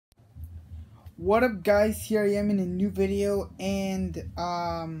What up, guys? Here I am in a new video, and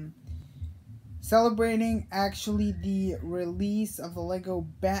celebrating actually the release of the Lego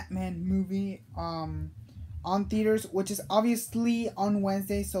Batman movie on theaters, which is obviously on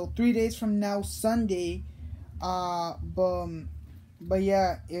Wednesday, so 3 days from now, Sunday. But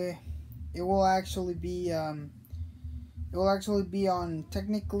yeah, it will actually be on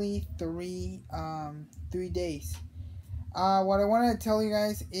technically 3 days. What I wanted to tell you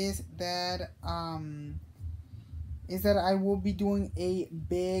guys is that I will be doing a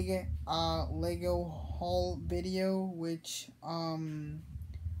big Lego haul video, which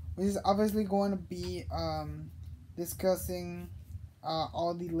is obviously going to be discussing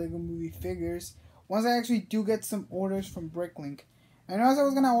all the Lego movie figures once I actually do get some orders from Bricklink. I know I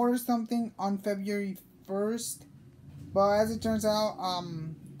was gonna order something on February 1st, but as it turns out,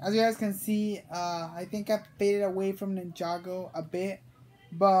 as you guys can see, I think I've faded away from Ninjago a bit,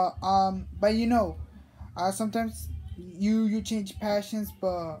 but you know, sometimes you change passions,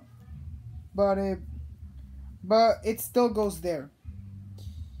 but it still goes there.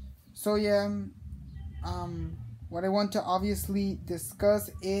 So yeah, what I want to obviously discuss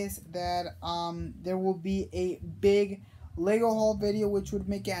is that there will be a big Lego haul video, which would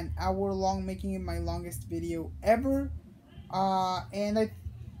make it an hour long, making it my longest video ever. And I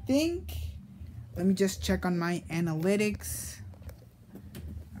think, let me just check on my analytics.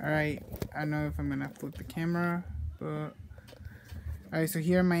 Alright, I don't know if I'm gonna flip the camera, but alright, so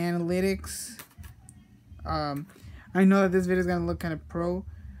here are my analytics. I know that this video is gonna look kind of pro,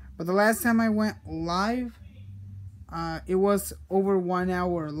 but the last time I went live, it was over 1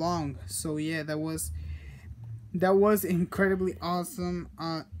 hour long. So yeah, that was incredibly awesome.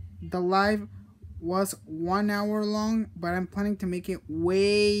 The live was 1 hour long, but I'm planning to make it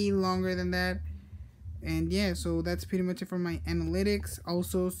way longer than that. And yeah, so that's pretty much it for my analytics.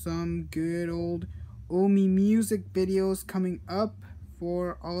 Also, some good old Omi music videos coming up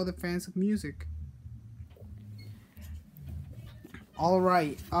for all the fans of music.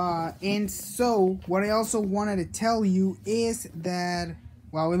 Alright, and so what I also wanted to tell you is that,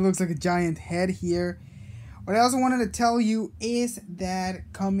 wow, it looks like a giant head here. What I also wanted to tell you is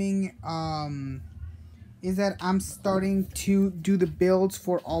that coming, is that I'm starting to do the builds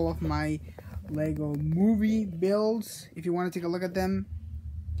for all of my Lego movie builds. If you want to take a look at them,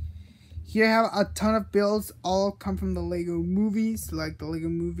 here I have a ton of builds, all come from the Lego movies, like the Lego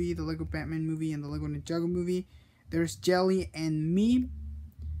movie, the Lego Batman movie, and the Lego Ninjago movie. There's Jelly and me.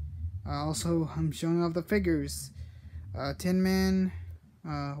 Also, I'm showing off the figures. Tin Man,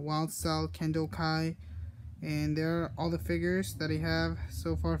 Wild Style, Kendall Kai, and there are all the figures that I have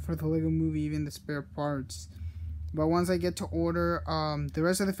so far for the Lego movie, even the spare parts. But once I get to order the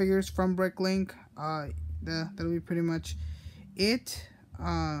rest of the figures from Bricklink, that'll be pretty much it.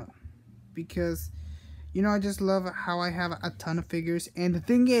 Because, you know, I just love how I have a ton of figures. And the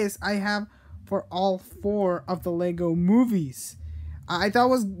thing is, I have for all 4 of the Lego movies. I thought I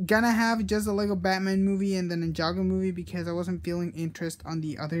was gonna have just the Lego Batman movie and the Ninjago movie because I wasn't feeling interest on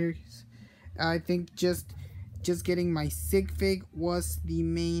the others. I think just getting my sig fig was the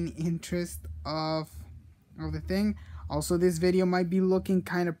main interest of the thing. Also, this video might be looking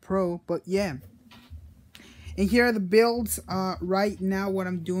kind of pro, but yeah. And here are the builds. Right now what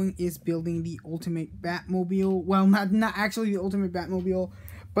I'm doing is building the Ultimate Batmobile. Well, not actually the Ultimate Batmobile,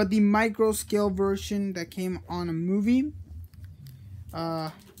 but the micro scale version that came on a movie.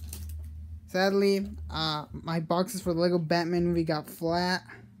 Sadly, my boxes for the Lego Batman movie got flat.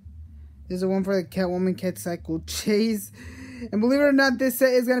 This is the one for the Catwoman Cat Cycle Chase. And believe it or not, this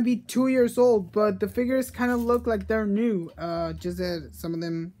set is going to be 2 years old, but the figures kind of look like they're new. Just that some of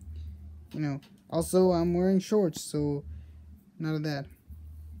them, you know. Also, I'm wearing shorts, so none of that.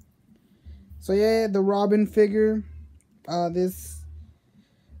 So yeah, the Robin figure. This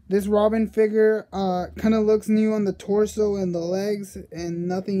Robin figure kind of looks new on the torso and the legs and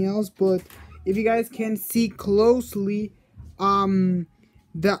nothing else. But if you guys can see closely,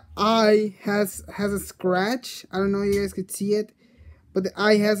 the eye has a scratch. I don't know if you guys could see it, but the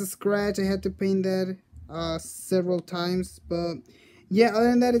eye has a scratch. I had to paint that several times, but yeah, other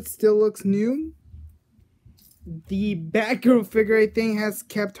than that, it still looks new. The Batgirl figure, I think, has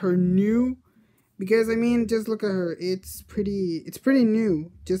kept her new, because I mean, just look at her. It's pretty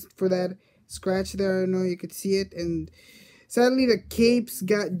new, just for that scratch there. I don't know if you could see it. And sadly, the capes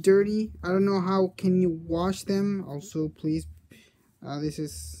got dirty. I don't know how can you wash them. Also, please, this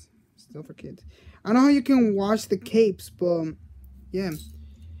is still for kids. I don't know how you can wash the capes, but yeah.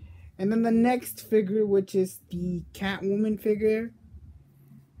 And then the next figure, which is the Catwoman figure.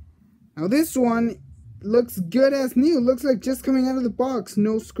 Now this one looks good as new. Looks like just coming out of the box.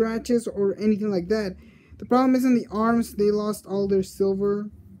 No scratches or anything like that. The problem is in the arms. They lost all their silver.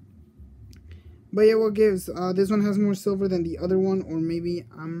 But yeah, what gives? This one has more silver than the other one, or maybe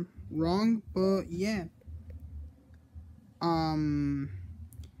I'm wrong, but yeah. And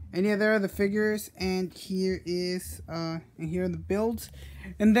yeah, there are the figures, and here are the builds.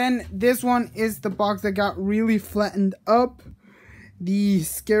 And then this one is the box that got really flattened up. The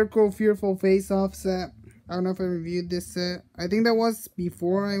Scarecrow Fearful Face Off set. I don't know if I reviewed this set. I think that was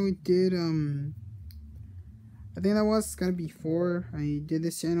before I did I think that was kind of before I did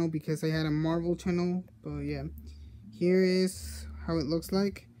this channel, because I had a Marvel channel. But yeah, here is how it looks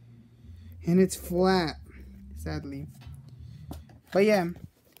like, and it's flat, sadly. But yeah,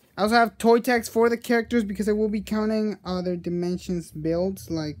 I also have toy tags for the characters, because I will be counting their dimensions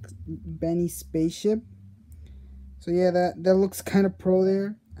builds, like Benny's spaceship. So yeah, that looks kind of pro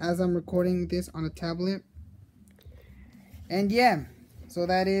there, as I'm recording this on a tablet. And yeah, so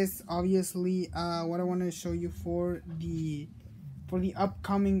that is obviously what I want to show you for the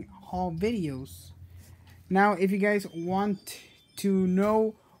upcoming haul videos. Now, if you guys want to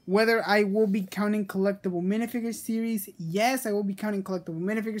know whether I will be counting collectible minifigure series, yes, I will be counting collectible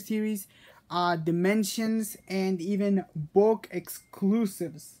minifigure series, dimensions, and even book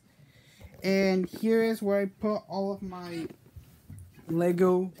exclusives. And here is where I put all of my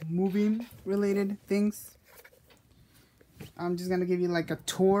Lego movie related things. I'm just gonna give you like a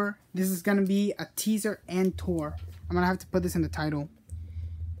tour. This is gonna be a teaser and tour. I'm gonna have to put this in the title.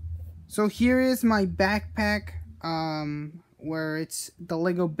 So here is my backpack, where it's the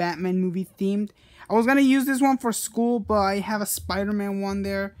Lego Batman movie themed. I was gonna use this one for school, but I have a Spider-Man one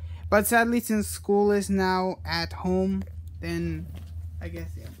there. But sadly, since school is now at home, then I guess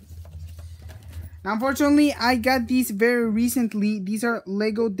yeah. Now, unfortunately, I got these very recently. These are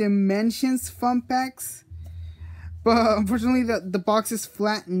Lego Dimensions fun packs. But unfortunately, the box is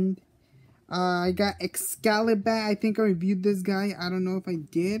flattened. I got Excalibur. I think I reviewed this guy. I don't know if I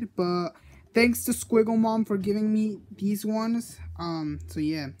did. But thanks to SquiggleMom for giving me these ones. So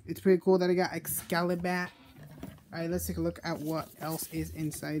yeah, it's pretty cool that I got Excalibur. Alright, let's take a look at what else is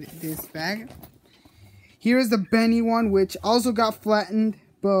inside this bag. Here is the Benny one, which also got flattened,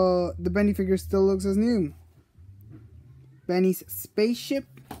 but the Benny figure still looks as new. Benny's spaceship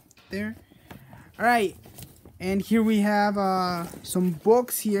there. Alright, and here we have some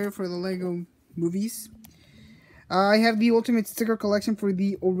books here for the Lego movies. I have the Ultimate Sticker Collection for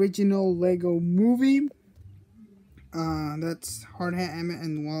the original Lego movie. That's Hard Hat Emmett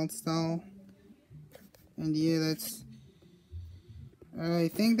and Wild Style. And yeah, that's... I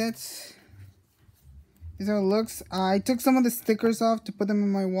think that's... This is how it looks. I took some of the stickers off to put them on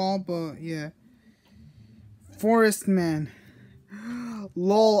my wall, but yeah. Forest Man.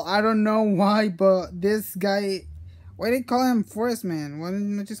 Lol, I don't know why, but this guy... Why did they call him Forest Man? Why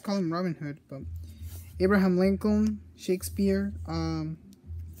didn't I just call him Robin Hood? But Abraham Lincoln, Shakespeare,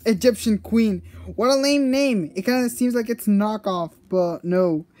 Egyptian Queen. What a lame name. It kind of seems like it's knockoff, but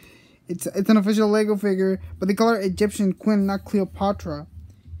no. It's an official Lego figure, but they call her Egyptian Queen, not Cleopatra.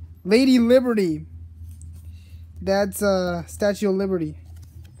 Lady Liberty. That's Statue of Liberty.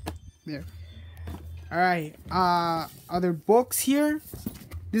 There. Alright. Other books here.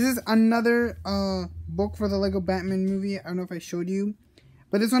 This is another book for the Lego Batman movie. I don't know if I showed you.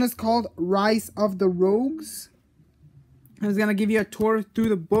 But this one is called Rise of the Rogues. I was going to give you a tour through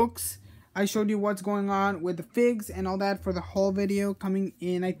the books. I showed you what's going on with the figs and all that for the haul video coming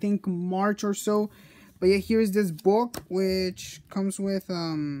in, I think, March or so. But yeah, here's this book, which comes with,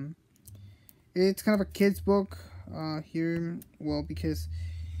 it's kind of a kid's book here. Well, because,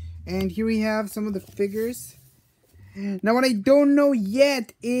 and here we have some of the figures. Now, what I don't know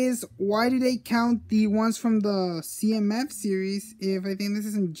yet is why do they count the ones from the CMF series if I think this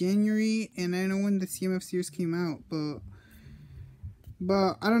is in January and I know when the CMF series came out, but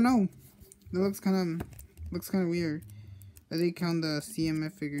I don't know. That looks kind of weird that they count the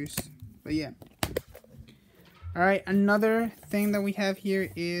CMF figures. But yeah. Alright, another thing that we have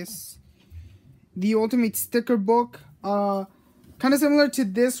here is the Ultimate Sticker Book. Kind of similar to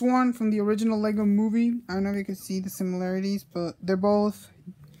this one from the original Lego movie. I don't know if you can see the similarities, but they're both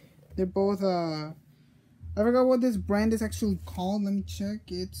I forgot what this brand is actually called. Let me check.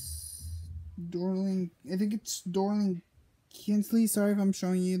 It's Dorling. I think it's Dorling Kinsley. Sorry if I'm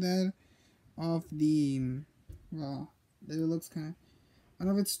showing you that off the it looks kind of, I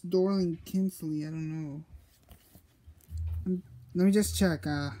don't know if it's Dorling Kinsley. I don't know. Let me just check.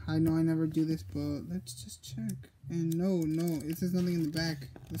 I know I never do this, but let's just check. And no, this is nothing in the back.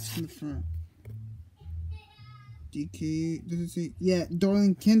 This is in the front. DK, does it say? Yeah,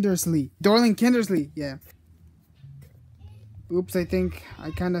 Dorling Kindersley. Dorling Kindersley, yeah. Oops, I think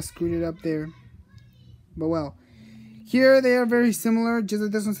I kind of screwed it up there. But well. Here they are very similar, just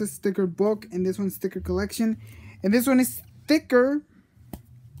that this one says sticker book and this one's sticker collection. And this one is thicker,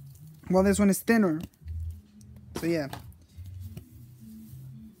 while this one is thinner. So yeah.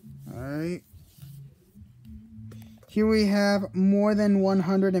 Alright. Here we have more than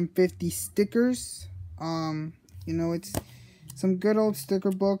 150 stickers. You know, it's some good old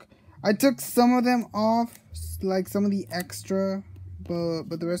sticker book. I took some of them off, like some of the extra,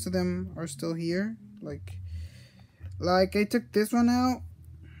 but the rest of them are still here. Like I took this one out,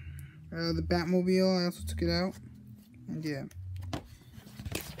 the Batmobile. I also took it out, and yeah.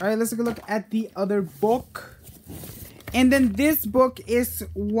 All right, let's take a look at the other book. And then this book is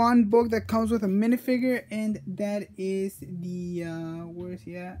one book that comes with a minifigure, and that is the where is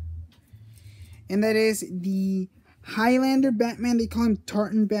he at? And that is the Highlander Batman. They call him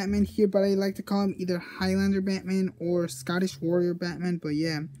Tartan Batman here, but I like to call him either Highlander Batman or Scottish Warrior Batman. But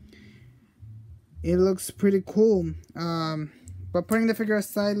yeah, it looks pretty cool. But putting the figure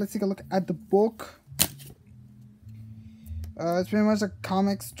aside, let's take a look at the book. It's pretty much a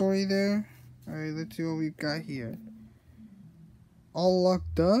comic story there. Alright, let's see what we've got here. All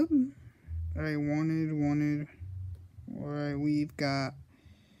locked up. Alright, wanted. Alright, we've got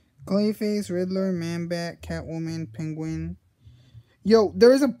Clayface, Riddler, Man-Bat, Catwoman, Penguin. Yo,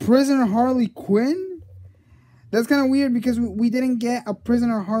 there is a Prisoner Harley Quinn? That's kind of weird because we didn't get a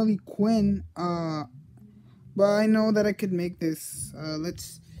Prisoner Harley Quinn. But I know that I could make this.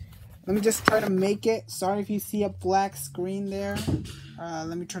 Let me just try to make it. Sorry if you see a black screen there.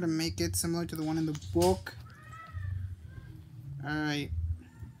 Let me try to make it similar to the one in the book. Alright.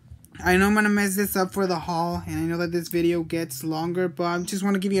 I know I'm going to mess this up for the haul, and I know that this video gets longer, but I just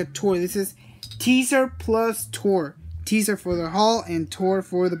want to give you a tour. This is teaser plus tour. Teaser for the haul and tour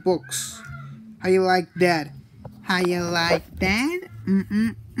for the books. How you like that? How you like that?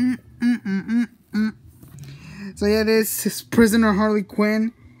 So yeah, this is Prisoner Harley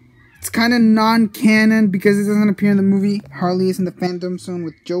Quinn. It's kind of non-canon because it doesn't appear in the movie. Harley is in the Phantom Zone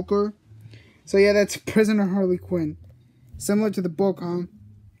with Joker. So yeah, that's Prisoner Harley Quinn. Similar to the book, huh?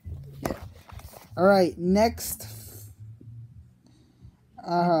 Yeah. Alright, next.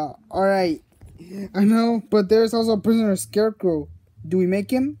 Alright. I know, but there's also a Prisoner Scarecrow. Do we make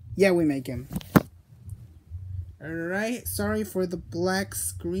him? Yeah, we make him. Alright, sorry for the black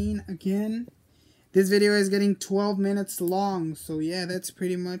screen again. This video is getting 12 minutes long, so yeah, that's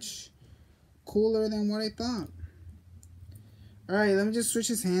pretty much cooler than what I thought. Alright, let me just switch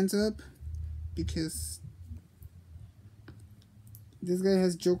his hands up, because this guy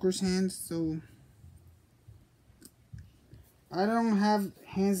has Joker's hands, so I don't have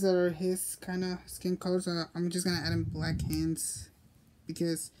hands that are his kind of skin color, so I'm just gonna add him black hands,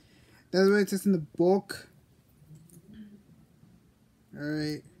 because that's what it says in the book.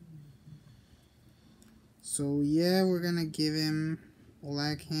 Alright. So yeah, we're gonna give him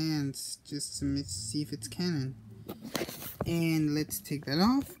black hands just to see if it's canon. And let's take that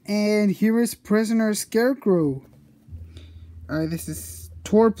off. And here is Prisoner Scarecrow. Alright, this is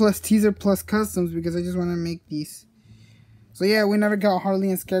tour plus teaser plus customs because I just want to make these. So yeah, we never got Harley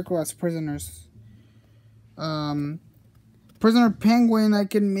and Scarecrow as prisoners. Prisoner Penguin, I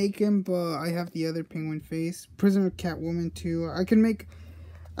can make him, but I have the other penguin face. Prisoner Catwoman too. I can make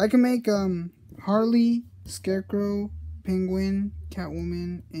Harley, Scarecrow, Penguin,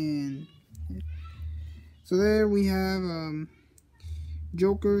 Catwoman, and so there we have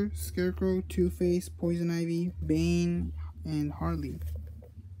Joker, Scarecrow, Two-Face, Poison Ivy, Bane, and Harley.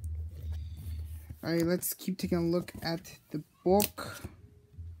 Alright, let's keep taking a look at the book.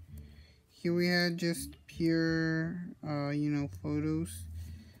 Here we had just pure, you know, photos.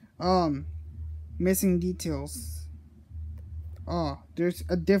 Missing details. Oh, there's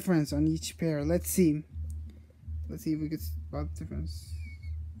a difference on each pair. Let's see. Let's see if we can spot the difference.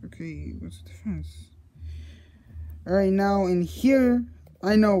 Okay, what's the difference? Alright, now in here,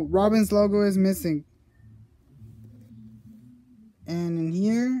 I know Robin's logo is missing. And in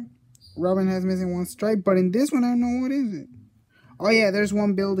here, Robin has missing one stripe. But in this one, I don't know what is it. Oh yeah, there's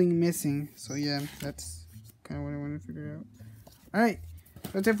one building missing. So yeah, that's kind of what I want to figure out. Alright,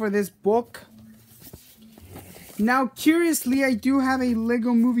 that's it for this book. Now, curiously, I do have a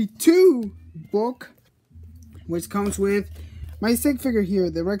Lego Movie 2 book, which comes with my stick figure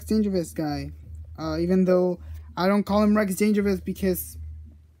here, the Rex Dangerous guy. Even though I don't call him Rex Dangerous because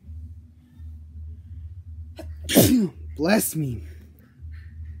bless me.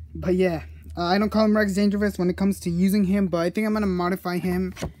 But yeah, I don't call him Rex Dangerous when it comes to using him, but I think I'm gonna modify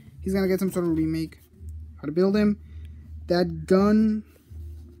him. He's gonna get some sort of remake. how to build him. That gun,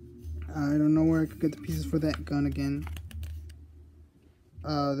 I don't know where I could get the pieces for that gun again.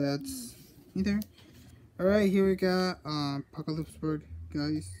 That's either. Alright, here we got Apocalypseburg,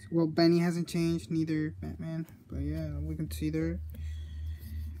 guys. Well, Benny hasn't changed, neither Batman, but yeah, we can see there.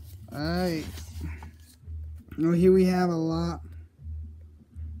 Alright. Oh, here we have a lot.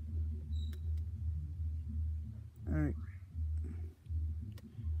 Alright.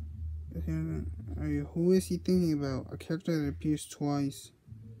 Alright, who is he thinking about? A character that appears twice.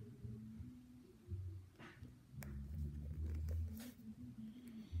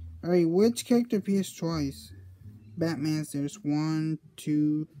 Alright, which character appears twice? Batman's, there's 1,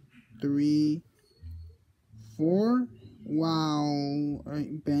 2, 3, 4. Wow.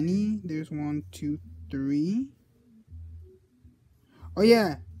 Alright, Benny, there's 1, 2, 3. Oh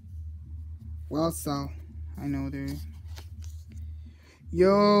yeah. Well, so I know there.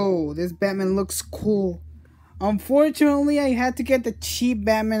 Yo, this Batman looks cool. Unfortunately, I had to get the cheap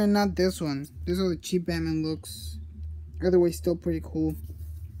Batman and not this one. This is how the cheap Batman looks. Either way, still pretty cool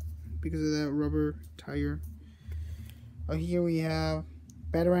because of that rubber tire. Oh, here we have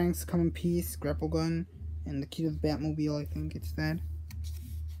Batarangs, Common Piece, Grapple Gun, and the key to the Batmobile. I think it's that.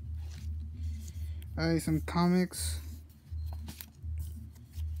 Alright, some comics.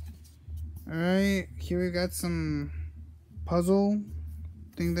 Alright, here we got some puzzle.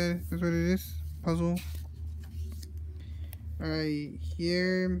 I think that's what it is. Puzzle. Alright,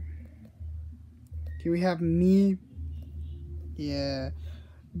 here we have me. Yeah.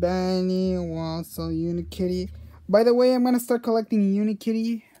 Benny, also Unikitty. By the way, I'm gonna start collecting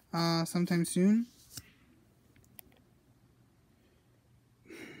Unikitty sometime soon.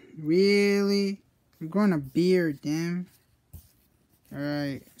 Really? I'm growing a beard, damn.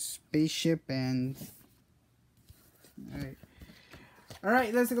 Alright, spaceship and...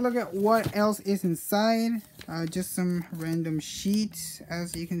 Alright, let's take a look at what else is inside. Just some random sheets.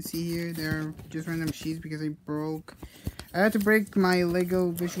 As you can see here, they're just random sheets because I broke. I had to break my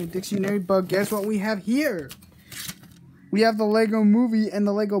Lego Visual Dictionary, but guess what we have here? We have the Lego Movie and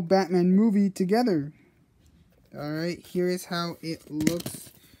the Lego Batman movie together. Alright, here is how it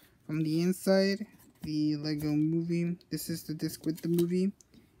looks from the inside. The Lego Movie. This is the disc with the movie.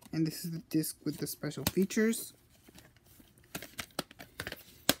 And this is the disc with the special features.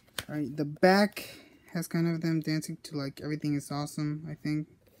 Alright, the back has kind of them dancing to like everything is awesome, I think.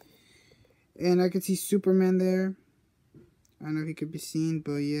 And I can see Superman there. I don't know if he could be seen,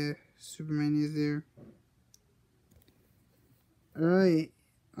 but yeah, Superman is there. Alright,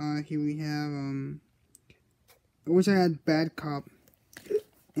 here we have, I wish I had Bad Cop.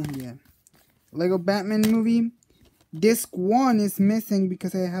 And yeah, Lego Batman movie. Disc 1 is missing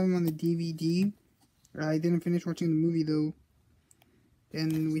because I have him on the DVD. I didn't finish watching the movie though.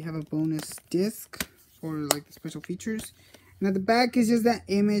 And we have a bonus disc for like the special features. Now the back is just that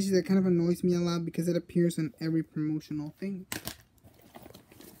image that kind of annoys me a lot because it appears on every promotional thing.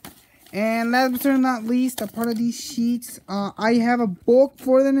 And last but certainly not least, a part of these sheets, I have a book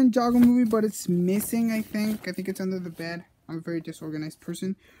for the Ninjago movie, but it's missing, I think. I think it's under the bed. I'm a very disorganized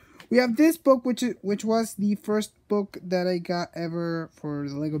person. We have this book, which was the first book that I got ever for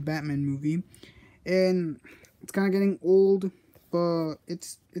the Lego Batman movie. And it's kind of getting old, but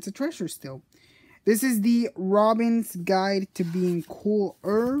it's a treasure still. This is the Robin's Guide to Being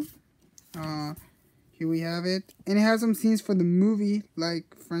Cooler. Here we have it. And it has some scenes for the movie,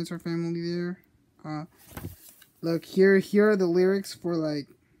 like Friends or Family there. Look, here are the lyrics for like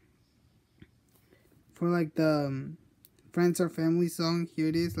the Friends or Family song. Here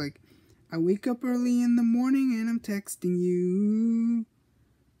it is, like, I wake up early in the morning and I'm texting you.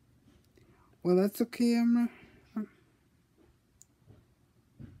 Well, that's okay,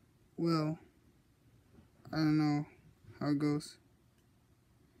 well, I don't know how it goes.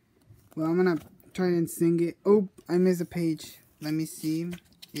 Well, I'm gonna try and sing it. Oh, I missed a page. Let me see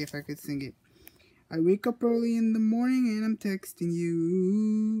if I could sing it. I wake up early in the morning and I'm texting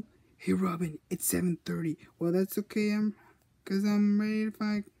you. Hey Robin, it's 7:30. Well, that's okay. Cause I'm ready to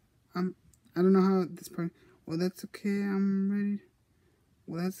fight. I don't know how this part. Well, that's okay.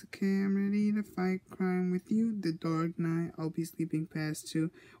 Well, that's okay. I'm ready to fight crime with you. The dark night, I'll be sleeping past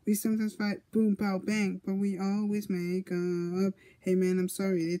 2. We sometimes fight, boom, pow, bang, but we always make up. Hey man, I'm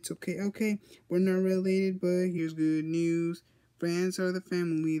sorry. It's okay, okay. We're not related, but here's good news. Friends are the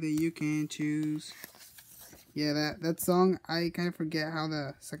family that you can choose. Yeah, that song, I kind of forget how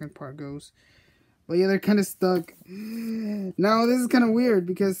the second part goes. But yeah, they're kind of stuck. Now, this is kind of weird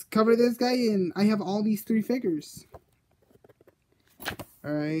because cover this guy and I have all these 3 figures.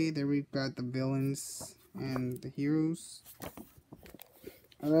 Alright, there we've got the villains and the heroes.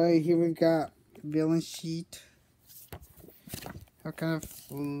 Alright, here we've got villain sheet. I'll kind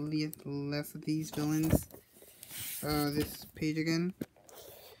of less of these villains. This page again.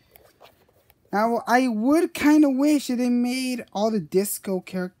 Now, I would kind of wish that they made all the Disco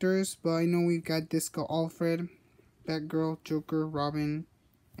characters, but I know we've got Disco Alfred, Batgirl, Joker, Robin,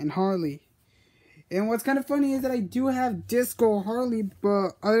 and Harley. And what's kind of funny is that I do have Disco Harley, but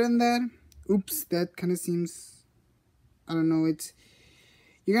other than that, oops, that kind of seems, I don't know,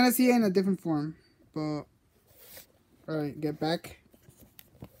 you're gonna see it in a different form, but, alright, get back,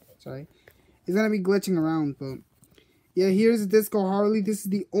 sorry, it's gonna be glitching around, but, yeah, here's Disco Harley. This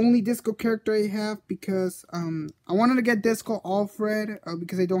is the only Disco character I have, because, I wanted to get Disco Alfred,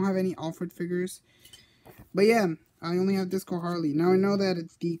 because I don't have any Alfred figures, but yeah, I only have Disco Harley. Now I know that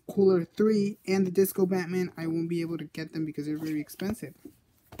it's the Cooler 3 and the Disco Batman. I won't be able to get them because they're very expensive.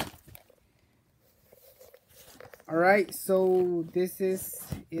 Alright, so this is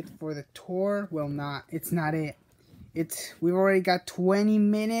it for the tour. Well, it's not it. We've already got 20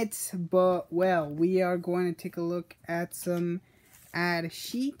 minutes, but well, we are going to take a look at some ad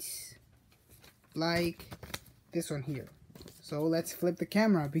sheets like this one here. So let's flip the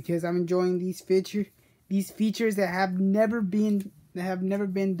camera because I'm enjoying these features that have never been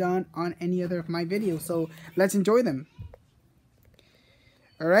done on any other of my videos. So let's enjoy them.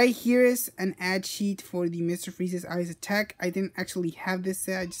 Alright, here is an ad sheet for the Mr. Freeze's Eyes Attack. I didn't actually have this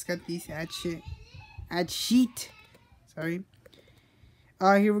set. I just got these ad sheet. Sorry.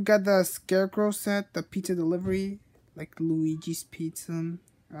 Here we got the Scarecrow set, the pizza delivery, like Luigi's Pizza.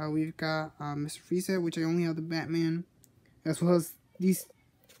 We've got Mr. Freeze set, which I only have the Batman, as well as these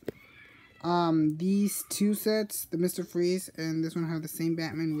two sets, the Mr. Freeze and this one have the same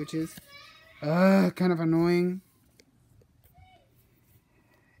Batman, which is kind of annoying.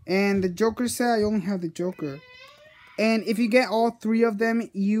 And the Joker set, I only have the Joker. And if you get all three of them,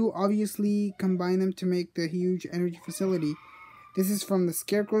 you obviously combine them to make the huge energy facility. This is from the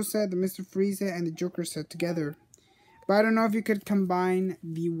Scarecrow set, the Mr. Freeze set, and the Joker set together. But I don't know if you could combine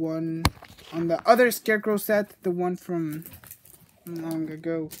the one on the other Scarecrow set, the one from long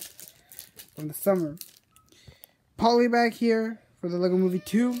ago, from the summer. Polybag here for the Lego Movie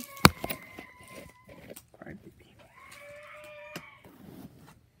 2.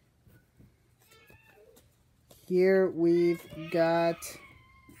 Here we've got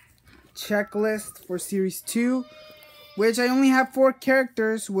checklist for series 2, which I only have 4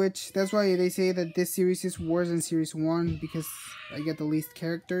 characters, which that's why they say that this series is worse than series 1, because I get the least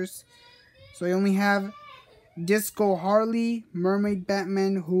characters. So I only have Disco Harley, Mermaid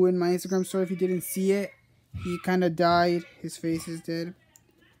Batman, who in my Instagram story, if you didn't see it, he kind of died. His face is dead.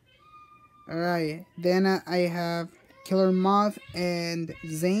 Alright, then I have Killer Moth and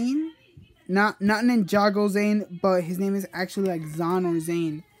Zane. Not Ninjago Zane, but his name is actually like Zan or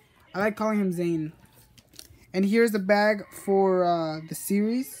Zane. I like calling him Zane. And here's the bag for the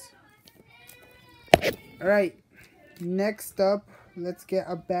series. Alright, next up, let's get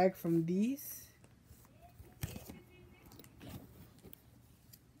a bag from these.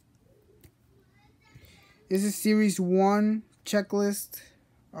 This is series 1 checklist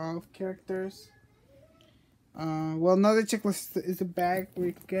of characters. Well, another checklist is a bag where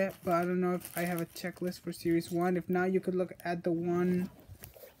you can get, but I don't know if I have a checklist for series 1. If not, you could look at the one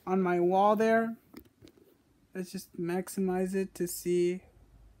on my wall there. Let's just maximize it to see.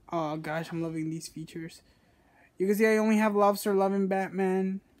 Oh gosh, I'm loving these features. You can see I only have Lobster Loving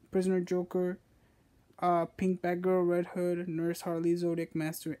Batman, Prisoner Joker, Pink Batgirl, Red Hood, Nurse Harley, Zodiac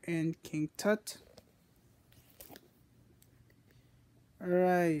Master, and King Tut.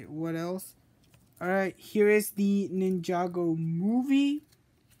 Alright, what else? Alright, here is the Ninjago movie.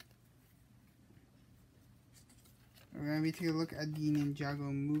 We're going to be taking a look at the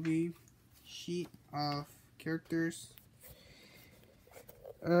Ninjago movie sheet of characters.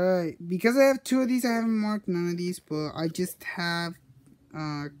 Alright, because I have 2 of these, I haven't marked none of these, but I just have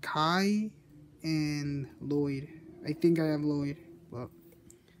Kai and Lloyd. I think I have Lloyd, but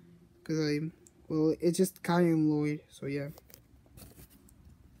well, it's just Kai and Lloyd, so yeah.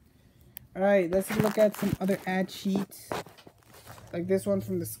 Alright, let's look at some other ad sheets. Like this one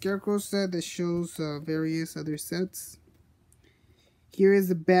from the Scarecrow set that shows various other sets. Here is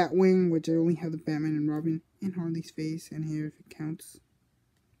the Batwing, which I only have the Batman and Robin and Harley's face, and here if it counts.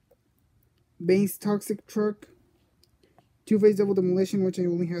 Bane's Toxic Truck. Two-Face Double Demolition, which I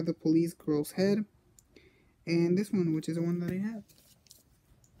only have the Police Girl's head. And this one, which is the one that I have.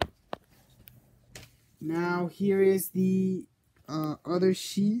 Now, here is the other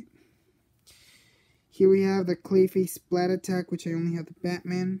sheet. Here we have the Clayface Splat Attack, which I only have the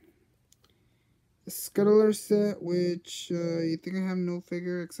Batman. The Scuttler set, which I think I have no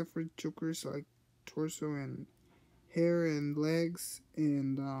figure except for Joker, so I torso and hair and legs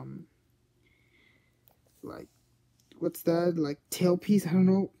and like what's that, like tailpiece? I don't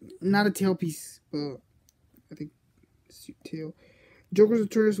know, not a tailpiece, but I think suit tail. Joker's a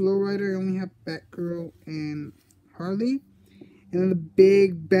tourist lowrider. I only have Batgirl and Harley. And then the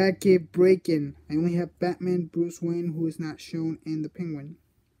big Batcave break-in. I only have Batman, Bruce Wayne, who is not shown, and the Penguin.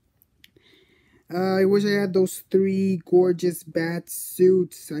 I wish I had those 3 gorgeous bat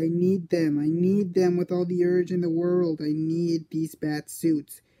suits. I need them. I need them with all the urge in the world. I need these bat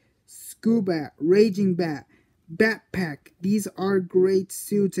suits. Scuba, Raging Bat, Batpack. These are great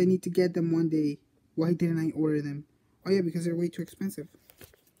suits. I need to get them one day. Why didn't I order them? Oh yeah, because they're way too expensive.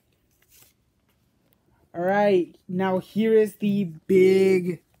 Alright, now here is the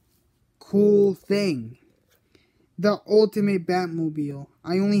big cool thing. The Ultimate Batmobile.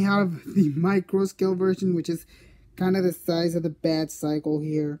 I only have the micro scale version, which is kind of the size of the Bat Cycle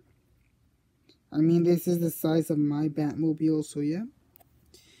here. I mean, this is the size of my Batmobile, so yeah.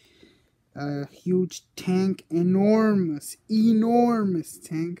 A huge tank, enormous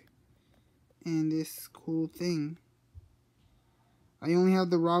tank. And this cool thing. I only have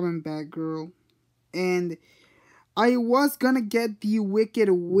the Robin Batgirl. And I was gonna get the Wicked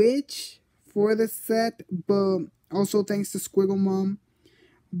Witch for the set, but also thanks to SquiggleMom.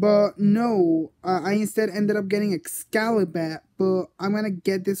 But no, I instead ended up getting Excalibur, but I'm gonna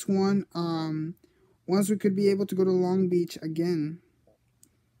get this one once we could be able to go to Long Beach again.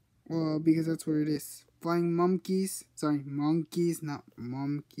 Well, because that's where it is. Flying monkeys. Sorry, monkeys, not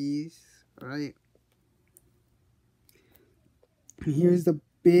monkeys. Alright. Here's the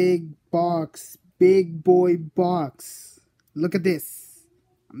big box. Big boy box. Look at this.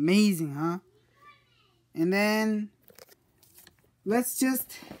 Amazing, huh? And then let's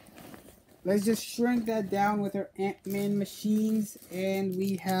just shrink that down with our Ant-Man machines, and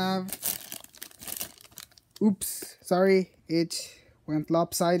we have, oops, sorry, it went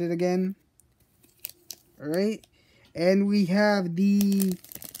lopsided again. Alright. And we have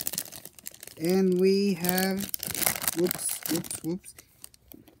whoops.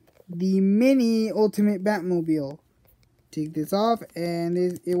 The mini Ultimate Batmobile. Take this off and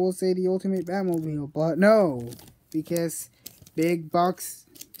it will say the Ultimate Batmobile, but no, because big box,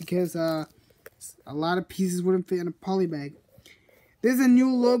 because a lot of pieces wouldn't fit in a polybag. There's a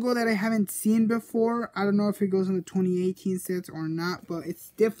new logo that I haven't seen before. I don't know if it goes in the 2018 sets or not, but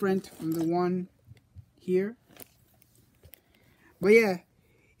it's different from the one here. But yeah,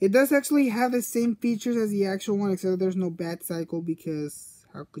 it does actually have the same features as the actual one, except there's no Bat Cycle, because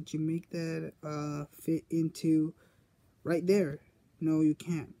how could you make that fit into right there? No, you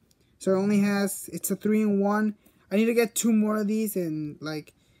can't. So it only has, it's a 3-in-1. I need to get 2 more of these, and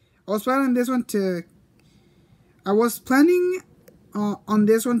like, I was planning on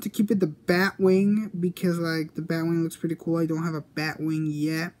this one to keep it the Batwing, because like the Batwing looks pretty cool. I don't have a Batwing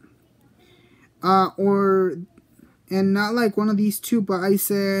yet. And not like one of these 2, but I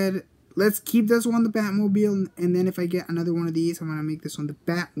said, let's keep this one the Batmobile, and then if I get another one of these, I'm going to make this one the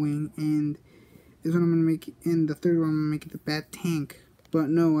Batwing, and this one I'm going to make, and the third one I'm going to make it the Bat Tank. But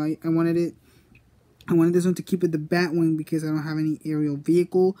no, I wanted this one to keep it the Batwing because I don't have any aerial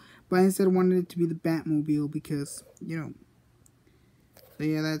vehicle, but I instead wanted it to be the Batmobile because, you know. So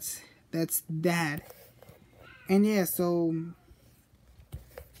yeah, that's that. And yeah, so,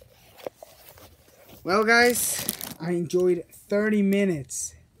 well guys, I enjoyed 30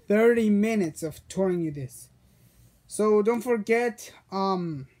 minutes of touring you this. So don't forget,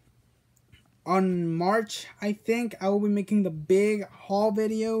 on March, I think, I will be making the big haul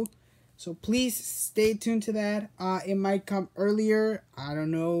video. So please stay tuned to that. It might come earlier. I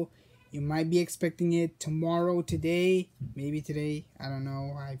don't know. You might be expecting it tomorrow, today. Maybe today. I don't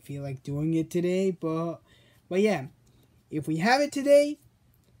know. I feel like doing it today. But yeah. If we have it today,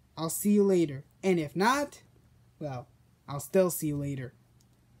 I'll see you later. And if not, well, I'll still see you later.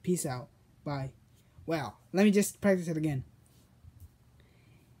 Peace out. Bye. Well, let me just practice it again.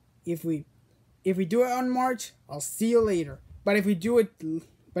 If we do it on March, I'll see you later. But if we do it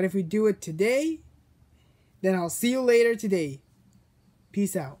today, then I'll see you later today.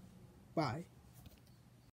 Peace out. Bye.